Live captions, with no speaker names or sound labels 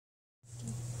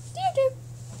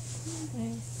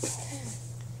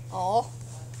Oh,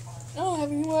 I don't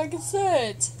have anywhere I can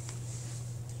sit.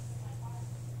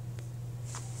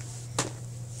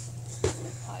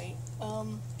 Hi.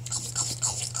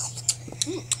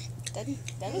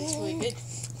 That looks really good.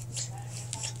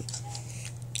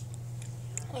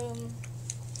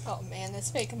 Oh man,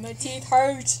 that's making my teeth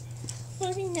hurt.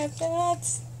 Looking at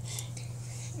that.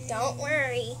 Don't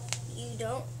worry. You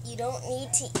don't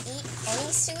need to eat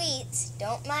any sweets.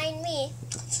 Don't mind me.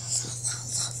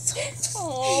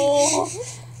 Oh,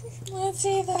 my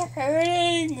teeth are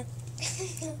hurting.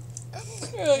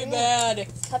 Really bad.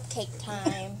 Cupcake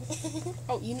time.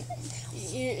 Oh,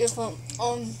 if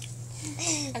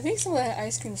I think some of that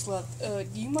ice cream's left.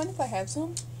 Do you mind if I have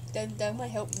some? That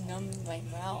might help numb my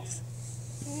mouth.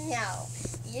 No,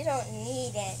 you don't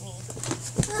need any.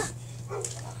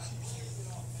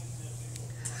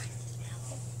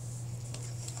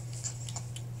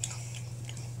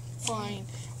 Fine.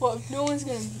 Well, if no one's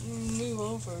gonna move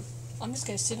over, I'm just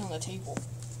gonna sit on the table.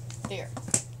 There.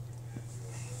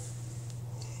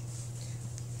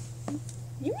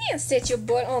 You can't sit your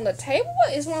butt on the table?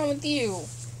 What is wrong with you?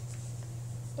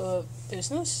 There's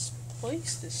no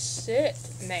place to sit,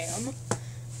 ma'am.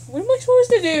 What am I supposed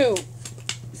to do?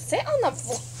 Sit on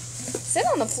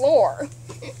the floor.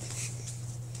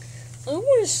 I don't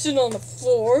want to sit on the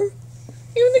floor.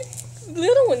 Even the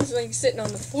little one's like sitting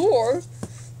on the floor.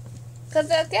 Cause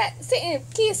that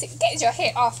kids, get your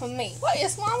head off of me. What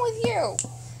is wrong with you?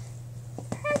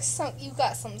 You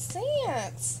got some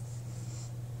sense.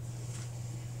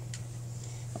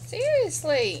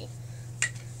 Seriously.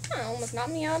 Almost knocked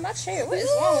me out of my chair. What is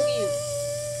wrong with you?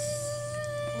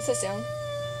 What's that sound?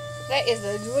 That is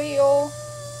the drill.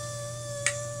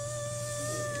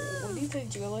 What do you think,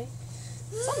 Julie?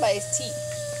 Somebody's teeth.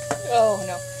 Oh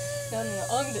no. No.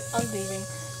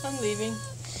 I'm leaving.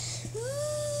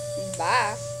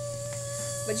 Bye.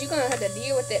 But you're gonna have to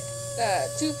deal with that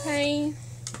tooth pain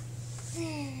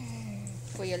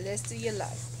for the rest of your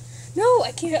life. No,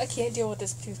 I can't deal with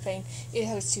this tooth pain. It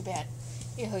hurts too bad.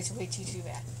 It hurts way too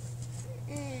bad.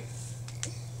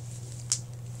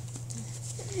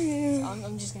 So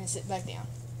I'm just gonna sit back down.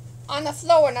 On the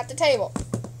floor, not the table.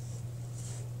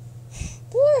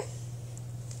 Boy.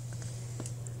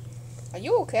 Are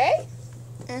you okay?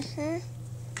 I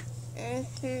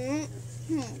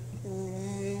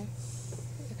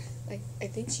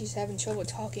think she's having trouble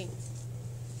talking.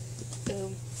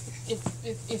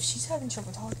 If she's having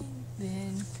trouble talking,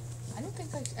 then I don't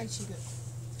think I should go.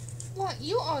 Look,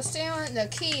 you are staring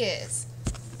at the kids.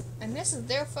 And this is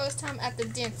their first time at the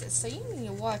dentist, so you need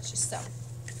to watch yourself.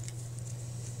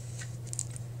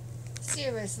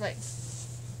 Seriously.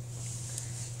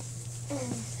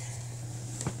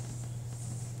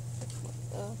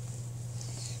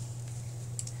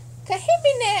 Okay, hit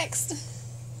me next.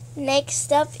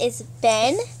 Next up is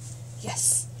Ben.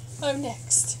 Yes, I'm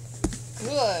next.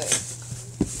 Good.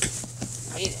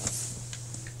 It is.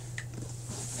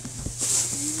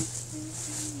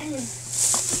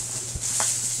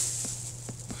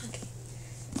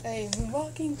 I'm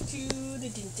walking to the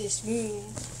dentist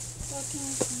room.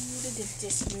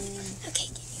 Okay,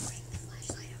 can you bring the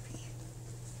flashlight over here?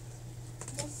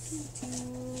 Walking to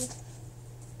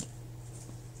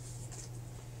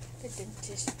the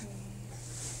dentist room.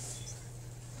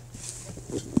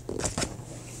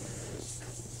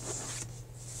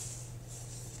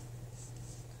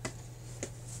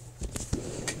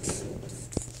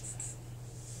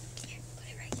 Here, put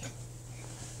it right here.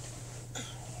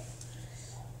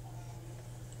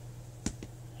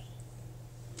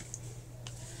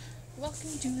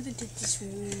 Welcome to the dentist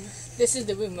room. This is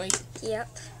the room, right? Yep.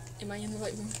 Am I in the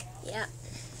right room? Yep.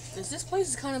 This place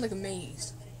is kind of like a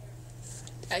maze.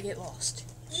 I get lost.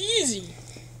 Easy.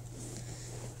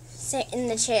 Sit in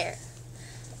the chair.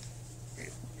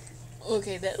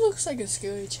 Okay, that looks like a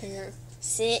scary chair.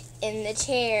 Sit in the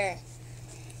chair.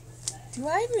 Do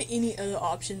I have any other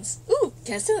options? Ooh,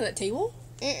 can I sit on that table?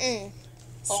 Sit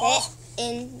Oh.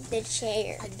 in the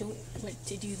chair. I don't like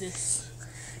to do this.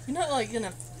 You're not like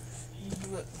gonna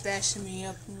bash me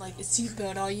up in like a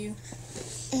seatbelt, are you?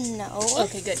 No.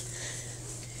 Okay, good.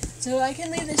 So I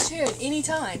can leave this chair at any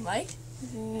time, right?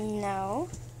 No.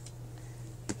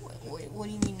 What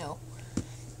do you mean no?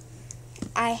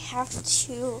 I have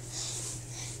to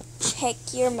check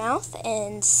your mouth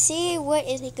and see what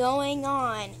is going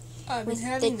on with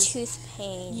the tooth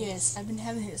pain. Yes, I've been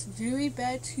having this very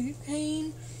bad tooth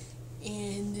pain,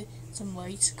 and some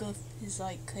white stuff is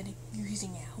like kind of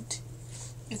oozing out.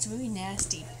 It's really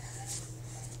nasty.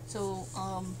 So,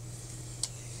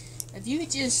 if you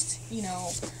could just,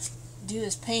 do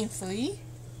this pain-free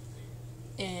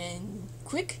and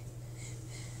quick,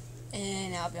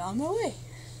 And I'll be on my way.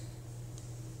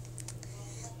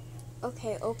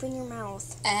 Okay, open your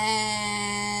mouth.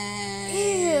 And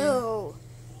Ew.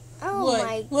 Oh what?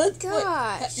 my What?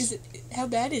 gosh. Is it? How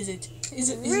bad is it? Is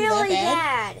it really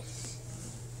that bad?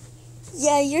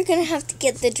 Yeah, you're gonna have to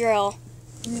get the drill.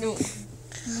 No.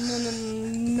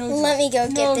 No. Let me go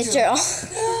get the drill.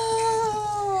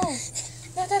 No!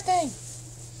 Not that thing.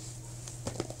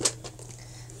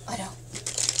 I know.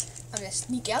 I'm gonna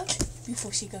sneak out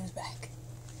before she comes back.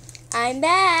 I'm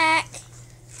back.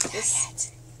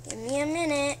 Just give me a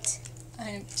minute.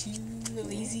 I'm too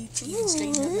lazy to even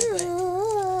straighten up my butt.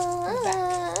 I'm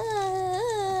back.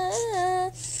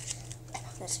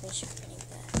 That's me sharpening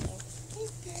that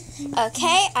thing.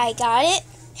 Okay, I got it.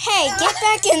 Hey, get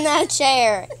back in that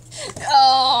chair.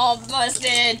 Oh,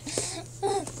 busted.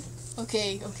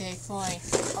 Okay, fine.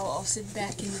 I'll sit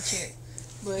back in the chair.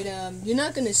 But you're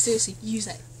not gonna seriously use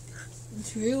that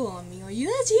drill on me, are you?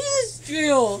 That's huge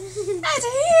drill. That's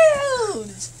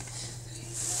huge.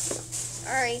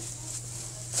 Sorry.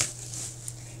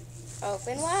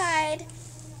 Open wide.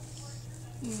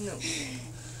 No.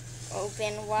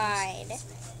 Open wide.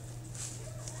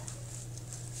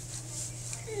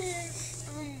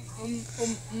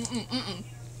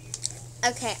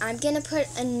 Okay, I'm gonna put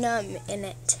a numb in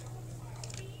it.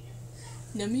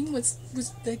 Numbing? What's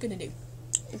that gonna do?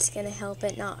 It's gonna help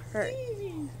it not hurt.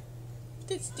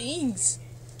 That stings.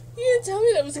 You didn't tell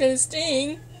me that was gonna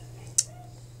sting.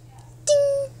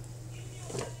 Ding!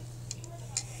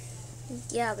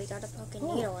 Yeah, we gotta poke a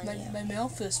needle in you. My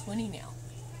mouth feels funny now.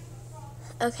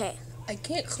 Okay. I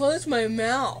can't close my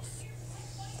mouth.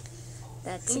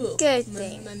 That's a good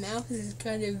thing. My mouth is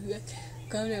kind of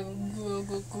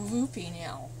gloopy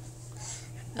now.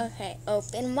 Okay,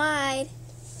 open wide.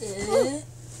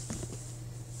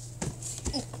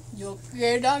 You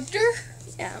okay, doctor?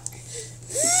 Yeah.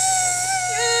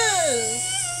 Yes.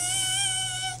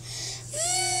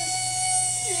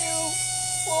 2,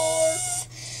 4,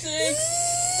 6,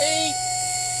 8,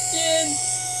 10,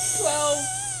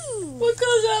 12. What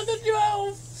goes after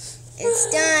 12? It's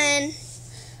done.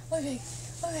 Okay.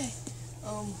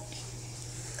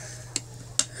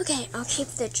 Okay, I'll keep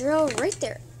the drill right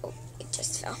there. Oh, it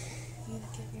just fell.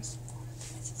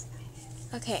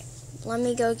 Okay, let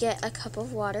me go get a cup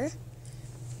of water.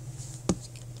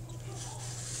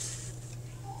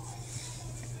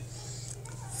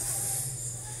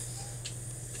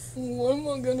 What am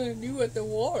I gonna do with the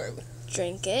water?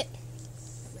 Drink it.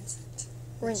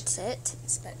 Rinse it.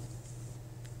 Spit.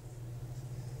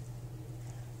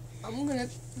 Am I gonna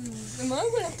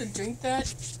have to drink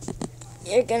that?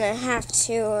 You're gonna have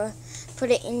to put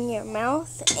it in your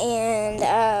mouth and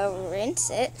rinse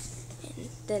it, and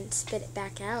then spit it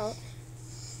back out.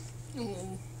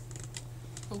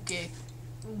 Okay.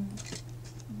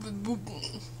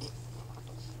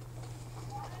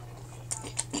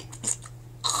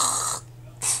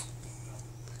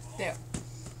 There.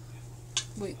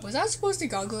 Wait, was I supposed to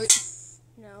gargle it?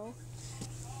 No.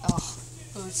 Oh,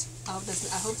 I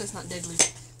hope that's not deadly.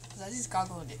 'Cause I just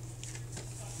gargled it.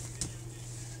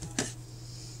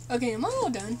 Okay, am I all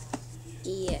done?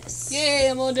 Yes. Yay,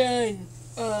 I'm all done.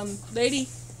 Lady.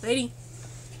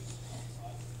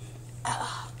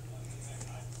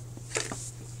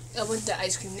 I want the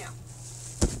ice cream now.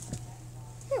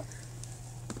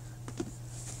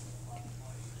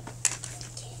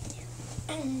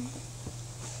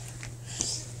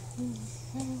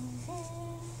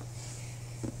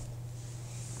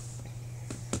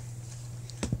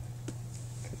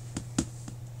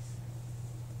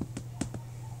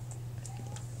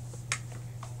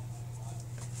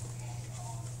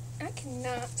 I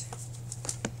cannot.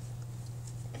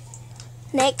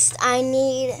 Next, I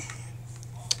need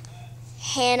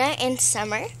Hannah and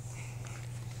Summer.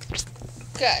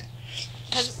 Good.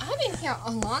 Because I've been here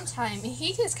a long time.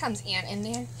 He just comes in and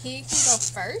then he can go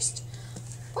first.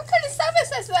 What kind of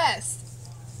service is this?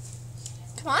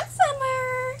 Come on,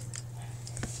 Summer.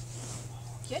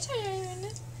 Your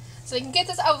turn. So we can get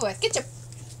this over with. Get your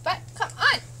butt. Come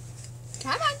on.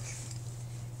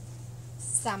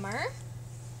 Summer.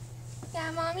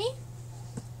 Yeah, Mommy?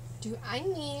 Do I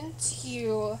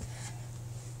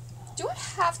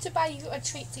have to buy you a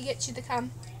treat to get you to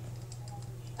come?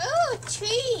 Oh, a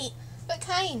treat. What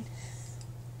kind?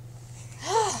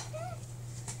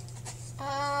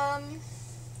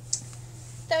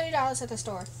 $30 at the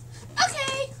store.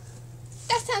 Okay.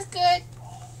 That sounds good.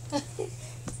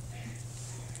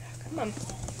 Come on.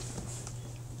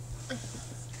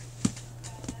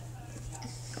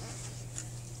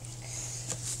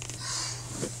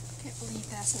 Can't believe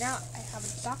this. Now I have a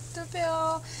doctor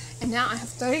bill, and now I have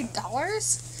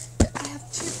 $30. I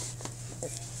have to.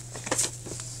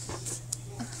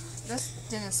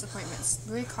 dentist appointments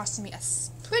really costing me a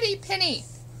pretty penny.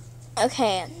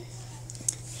 Okay.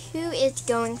 Who is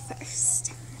going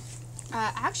first?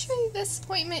 Actually, this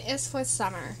appointment is for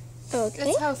Summer. Okay.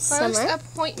 It's her first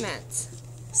appointment.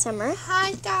 Summer.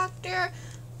 Hi, doctor.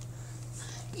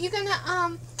 You're gonna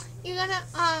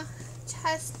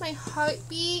test my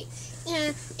heartbeat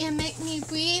and make me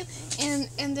breathe,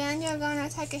 and then you're gonna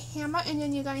take a hammer and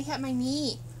then you're gonna hit my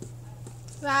knee.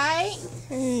 Right?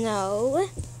 No.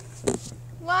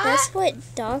 What? That's what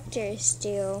doctors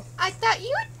do. I thought you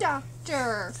were a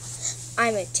doctor.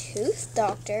 I'm a tooth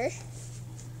doctor.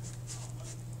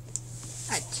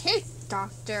 A tooth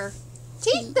doctor?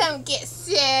 Teeth don't get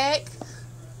sick.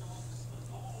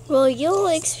 Well, you'll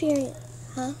experience...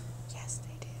 Huh? Yes,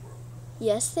 they do.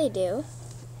 Yes, they do.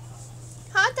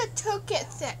 How'd the tooth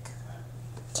get sick?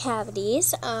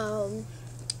 Cavities. All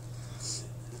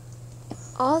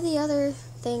the other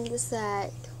things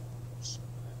that...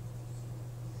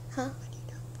 Huh?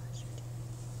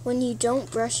 When you don't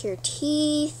brush your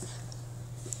teeth.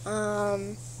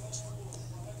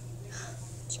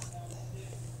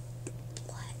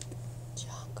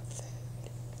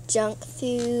 Junk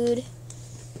food.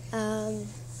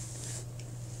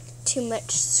 Too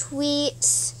much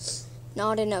sweets.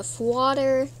 Not enough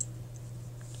water.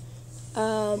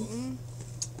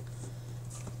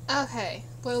 Okay,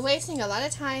 we're wasting a lot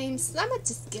of time, so I'm gonna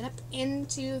just get up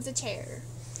into the chair.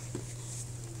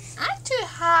 I'm too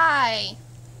high.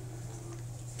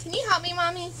 Can you help me,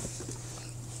 Mommy?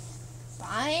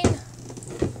 Fine.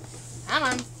 Come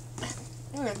on.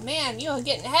 Oh, man, you're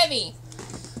getting heavy.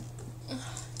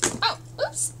 Oh,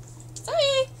 oops.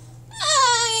 Sorry.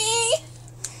 Hi.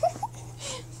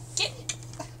 Get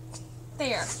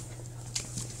there.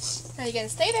 Now you're gonna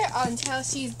stay there until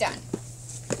she's done.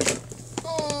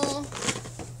 Oh.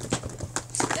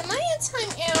 Am I in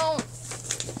time out?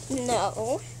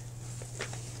 No.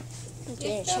 You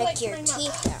didn't check your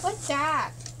teeth out. What's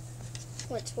that?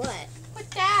 What's what?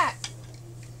 What's that?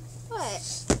 What?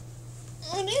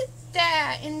 What is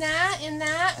that? And that? And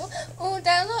that? Oh,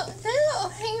 that look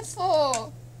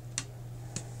painful.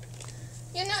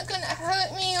 You're not gonna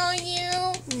hurt me, are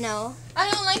you? No. I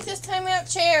don't like this time out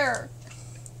chair.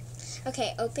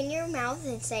 Okay, open your mouth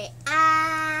and say,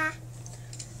 ah.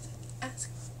 Ask,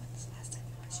 what's the last time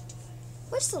you brushed your teeth?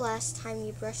 What's the last time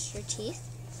you brushed your teeth?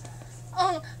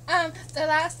 Oh, the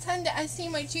last time that I see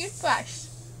my toothbrush.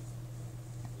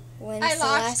 When's I the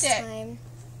lost last it. time?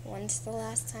 When's the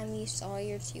last time you saw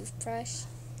your toothbrush?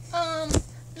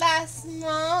 Last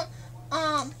month,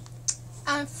 on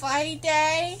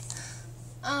Friday,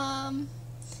 and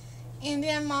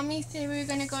then Mommy said we were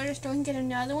gonna go to the store and get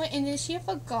another one, and then she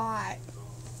forgot,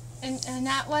 and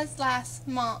that was last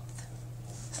month.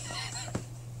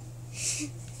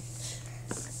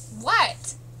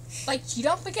 What? Like you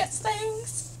don't forget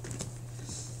things?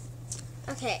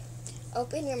 Okay,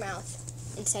 open your mouth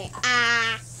and say,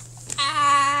 ah.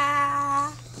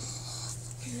 Ah.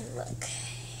 Look.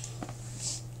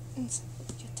 Your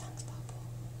tongue's purple.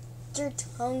 Your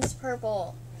tongue's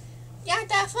purple. Yeah,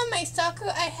 that's from my sucker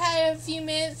I had a few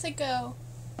minutes ago.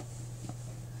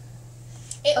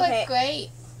 It Okay. looked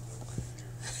great.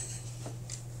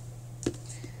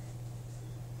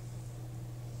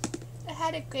 I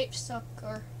had a grape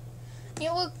sucker.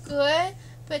 It looked good,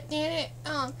 but then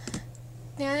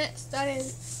it started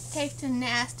tasting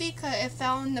nasty because it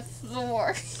fell on the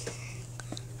floor.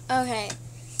 Okay.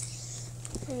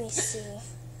 Let me see.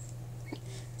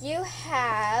 You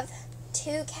have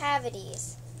 2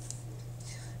 cavities.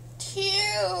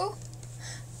 2.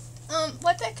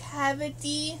 What's a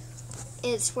cavity?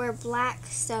 It's where black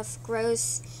stuff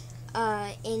grows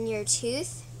in your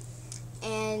tooth,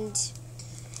 and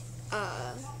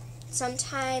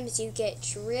sometimes you get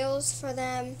drills for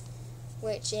them,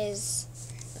 which is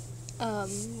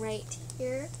right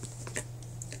here.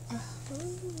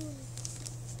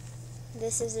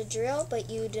 This is a drill, but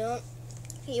you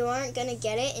aren't gonna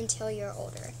get it until you're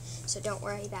older, so don't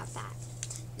worry about that.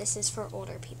 This is for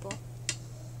older people.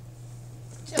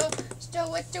 So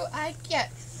what do I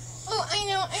get? Oh, I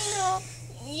know.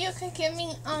 You can give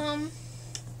me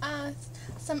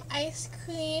some ice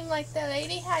cream like the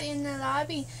lady had in the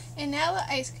lobby, and that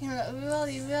ice cream looked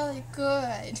really, really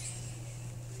good.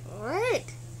 What?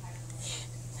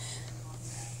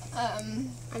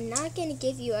 I'm not gonna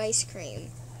give you ice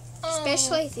cream,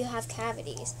 especially if you have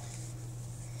cavities.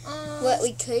 What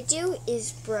we could do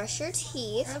is brush your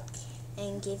teeth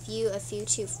and give you a few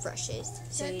toothbrushes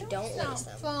so you don't waste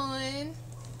them. Fun.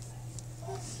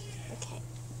 Okay.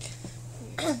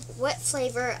 What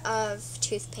flavor of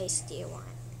toothpaste do you want?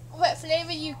 What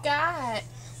flavor you got?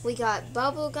 We got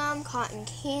bubblegum, cotton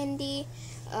candy,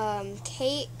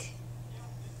 cake.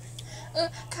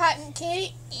 Cotton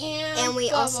cake And we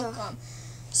also... gum.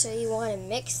 So you want to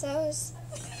mix those?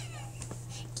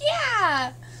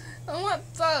 Yeah! I want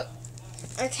both.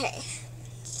 Okay.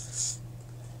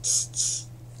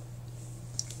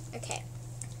 Okay.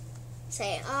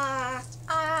 Say,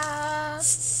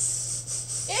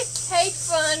 It's cake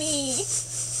funny.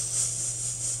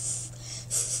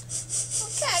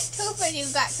 What kind of toothpaste you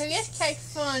got? So this cake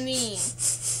funny.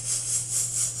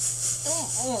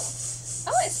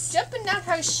 Oh, it's jumping down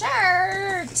her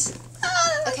shirt.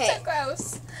 Oh, that looks so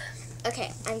gross.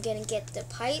 Okay, I'm gonna get the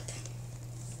pipe.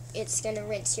 It's gonna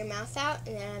rinse your mouth out,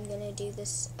 and then I'm gonna do the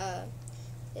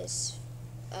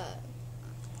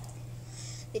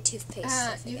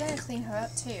toothpaste. You gotta clean her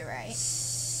up too, right?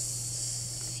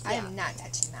 Yeah. I am not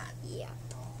touching that. Yeah.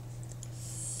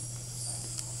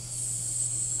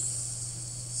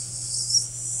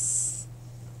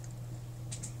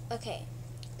 Okay.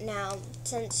 Now,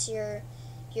 since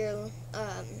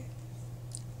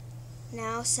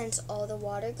since all the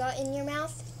water got in your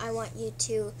mouth, I want you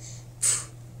to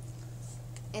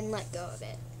and let go of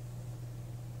it.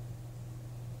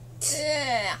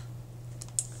 Yeah.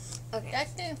 Okay.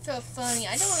 That didn't feel funny.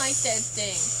 I don't like that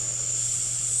thing.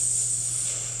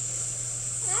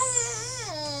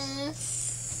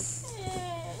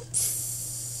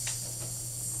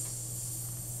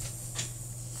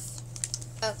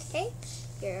 Okay,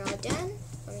 you're all done.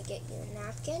 Let me get you a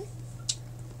napkin.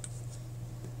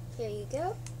 Here you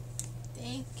go.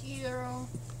 Thank you.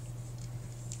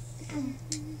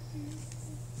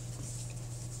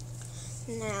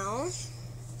 Now,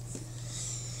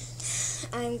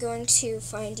 I'm going to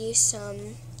find you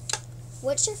some...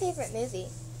 What's your favorite movie?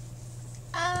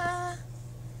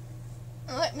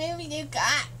 What movie you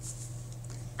got?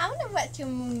 I want to watch your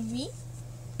movie.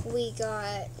 We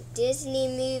got Disney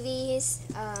movies,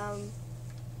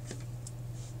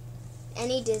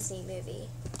 any Disney movie.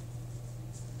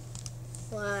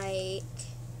 Like,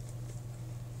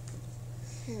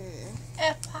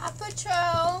 Paw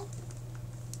Patrol.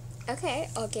 Okay,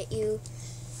 I'll get you,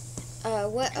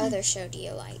 what other show do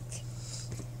you like?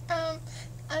 I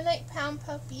like Pound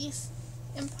Puppies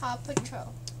and Paw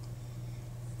Patrol.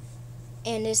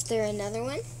 And is there another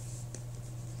one?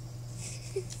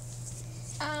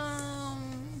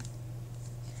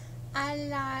 I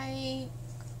like,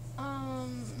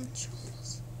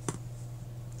 Trolls.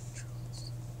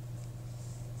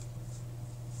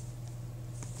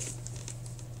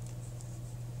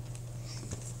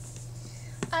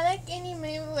 I like any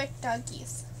movie with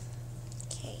doggies.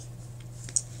 Okay.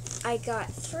 I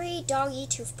got 3 doggy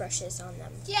toothbrushes on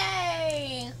them.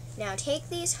 Yay! Now take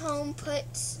these home, put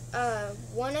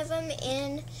one of them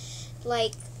in,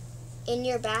 like, in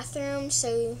your bathroom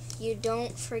so you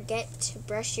don't forget to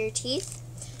brush your teeth,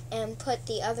 and put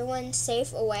the other one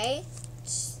safe away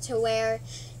to where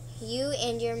you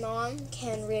and your mom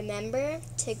can remember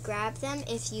to grab them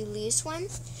if you lose one.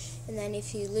 And then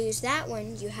if you lose that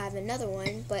one, you have another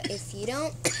one. But if you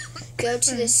don't, go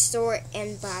to the store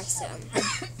and buy some.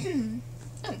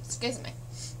 Excuse me.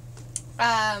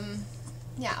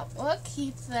 Yeah, we'll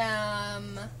keep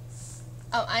them.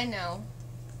 Oh, I know.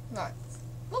 Look,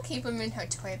 we'll keep them in her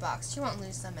toy box. She won't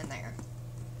lose them in there.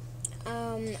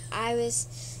 I was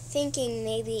thinking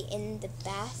maybe in the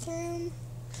bathroom.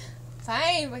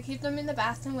 Fine, we'll keep them in the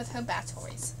bathroom with her bath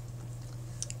toys.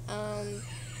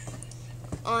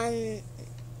 On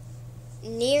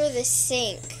near the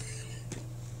sink.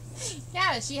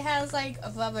 Yeah, she has like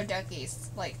rubber duckies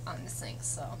like on the sink,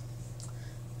 so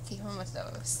keep them with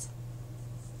those.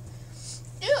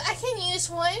 Ooh, I can use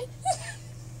one.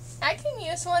 I can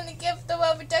use one to give the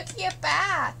rubber ducky a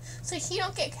bath so he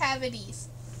don't get cavities.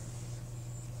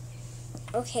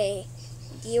 Okay,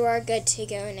 you are good to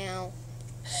go now.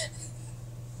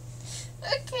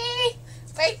 Okay,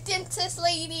 bye, dentist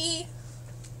lady.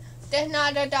 They're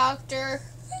not a doctor.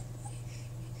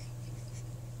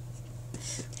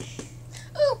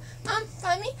 Ooh,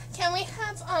 Mommy, can we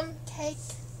have, cake?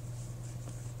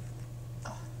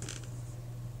 Oh.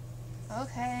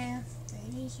 Okay,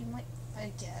 maybe you might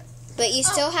forget. But you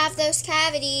still have those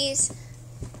cavities.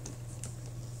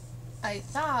 I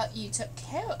thought you took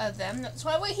care of them, that's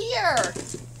why we're here.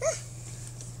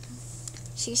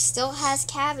 She still has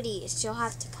cavities. She'll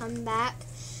have to come back.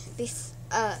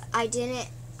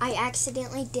 I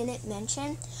accidentally didn't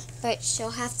mention, but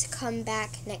she'll have to come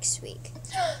back next week.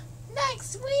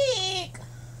 Next week?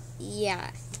 Yeah.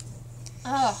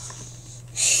 Oh.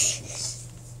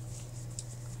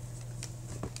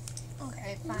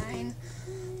 Okay, fine.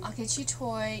 I'll get you a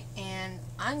toy, and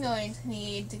I'm going to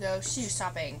need to go shoe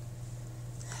shopping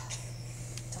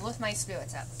to lift my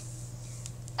spirits up.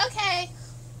 Okay.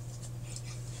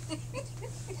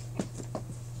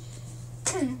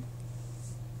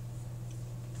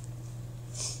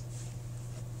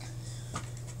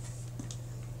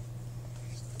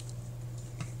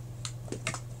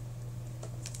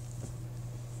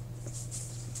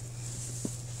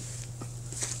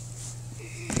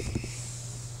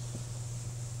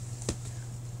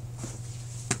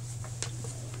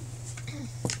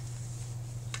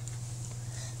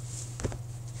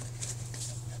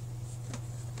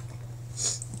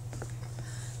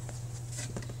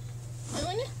 I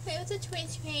want to play with the twin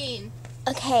screen.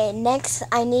 Okay, next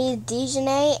I need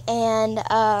Dejanay and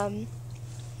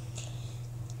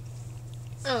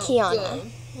Kiana.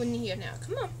 Good. When you're here now.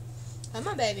 Come on. Come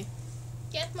on, baby.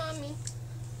 Yes, mommy.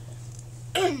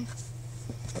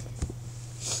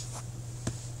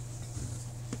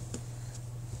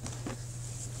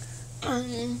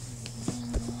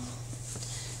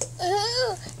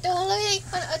 Oh, don't look like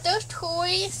one of those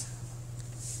toys.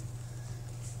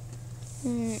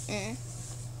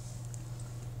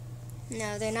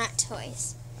 No, they're not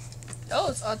toys.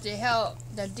 Those are to help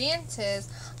the dentist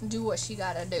do what she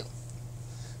gotta do.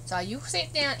 So you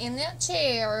sit down in that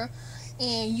chair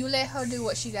and you let her do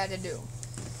what she gotta do.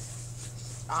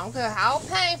 I don't care how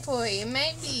painful it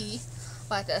may be,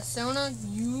 but the sooner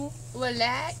you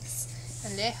relax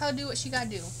and let her do what she gotta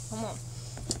do. Come on.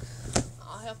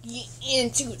 I'll help you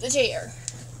into the chair.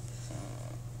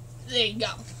 There you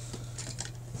go.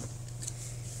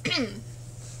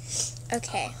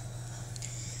 Okay.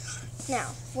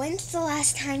 Now, when's the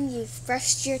last time you've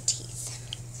brushed your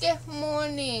teeth? This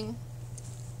morning.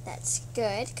 That's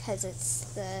good, because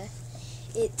it's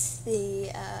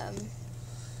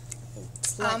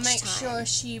I'll make lunchtime. sure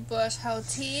she brushes her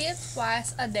teeth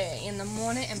twice a day, in the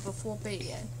morning and before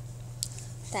bed.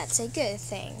 That's a good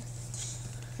thing.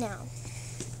 Now,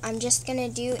 I'm just going to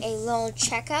do a little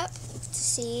checkup to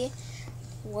see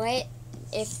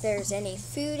if there's any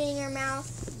food in your mouth,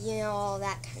 all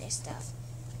that kind of stuff.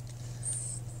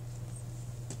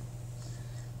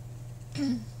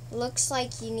 Looks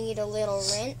like you need a little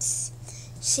rinse.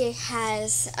 She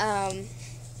has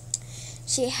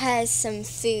some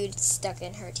food stuck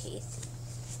in her teeth.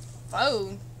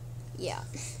 Food? Yeah.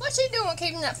 What's she doing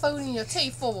keeping that food in your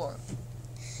teeth for?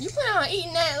 You plan on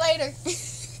eating that later?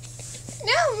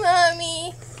 No,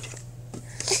 Mommy.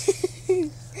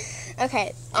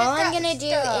 Okay, all I'm going to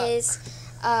do is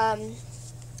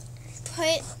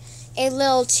put a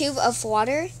little tube of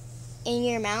water in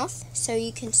your mouth so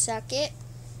you can suck it,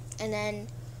 and then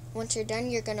once you're done,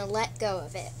 you're going to let go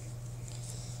of it.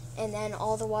 And then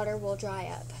all the water will dry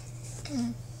up.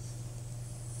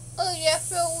 Oh, yeah,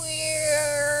 feel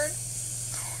weird.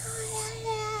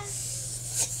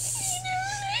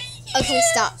 Okay,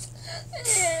 stop.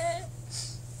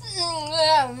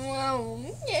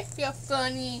 Yeah, feel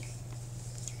funny.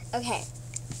 Okay,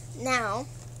 now,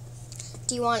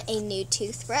 do you want a new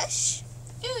toothbrush?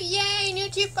 Oh, yay, new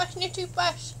toothbrush, new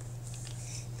toothbrush.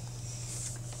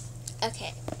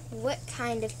 Okay, what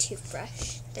kind of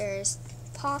toothbrush? There's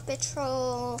Paw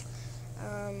Patrol,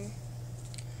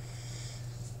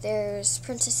 there's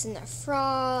Princess and the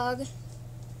Frog,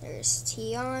 there's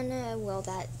Tiana, well,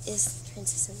 that is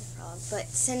Princess and the Frog, but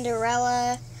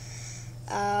Cinderella,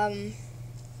 and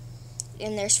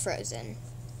there's Frozen.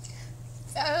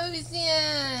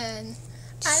 Frozen.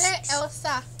 I like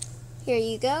Elsa. Here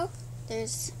you go.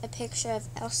 There's a picture of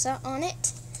Elsa on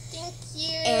it. Thank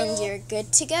you. And you're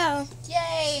good to go.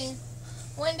 Yay.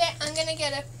 One day I'm going to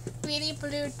get a pretty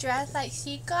blue dress like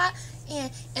she got,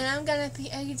 and I'm going to be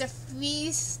able to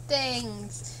freeze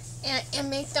things and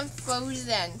make them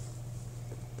frozen.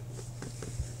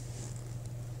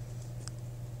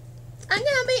 I'm going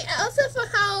to be Elsa for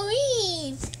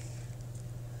Halloween.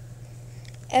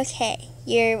 Okay,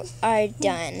 you are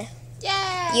done.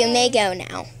 Yay. You may go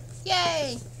now.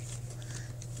 Yay.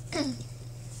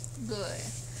 Good.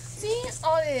 Seeing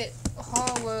all the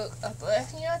hard work of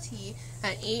brushing your teeth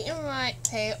and eating right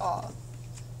pay off.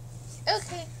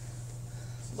 Okay.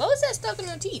 What was that stuck in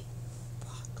your teeth?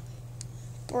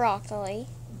 Broccoli.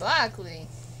 Broccoli.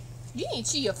 You need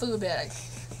to chew your food better.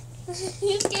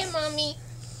 You scared, Mommy.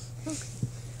 Are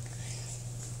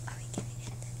we gonna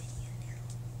end the video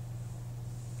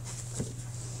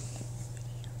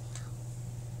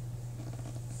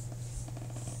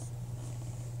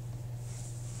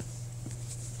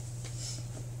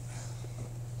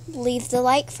now? Leave the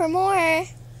like for more.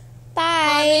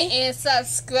 Bye. Comment and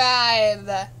subscribe.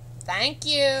 Thank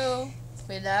you.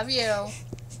 We love you.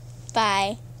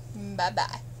 Bye.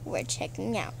 Bye-bye. We're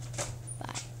checking out.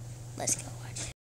 Bye. Let's go.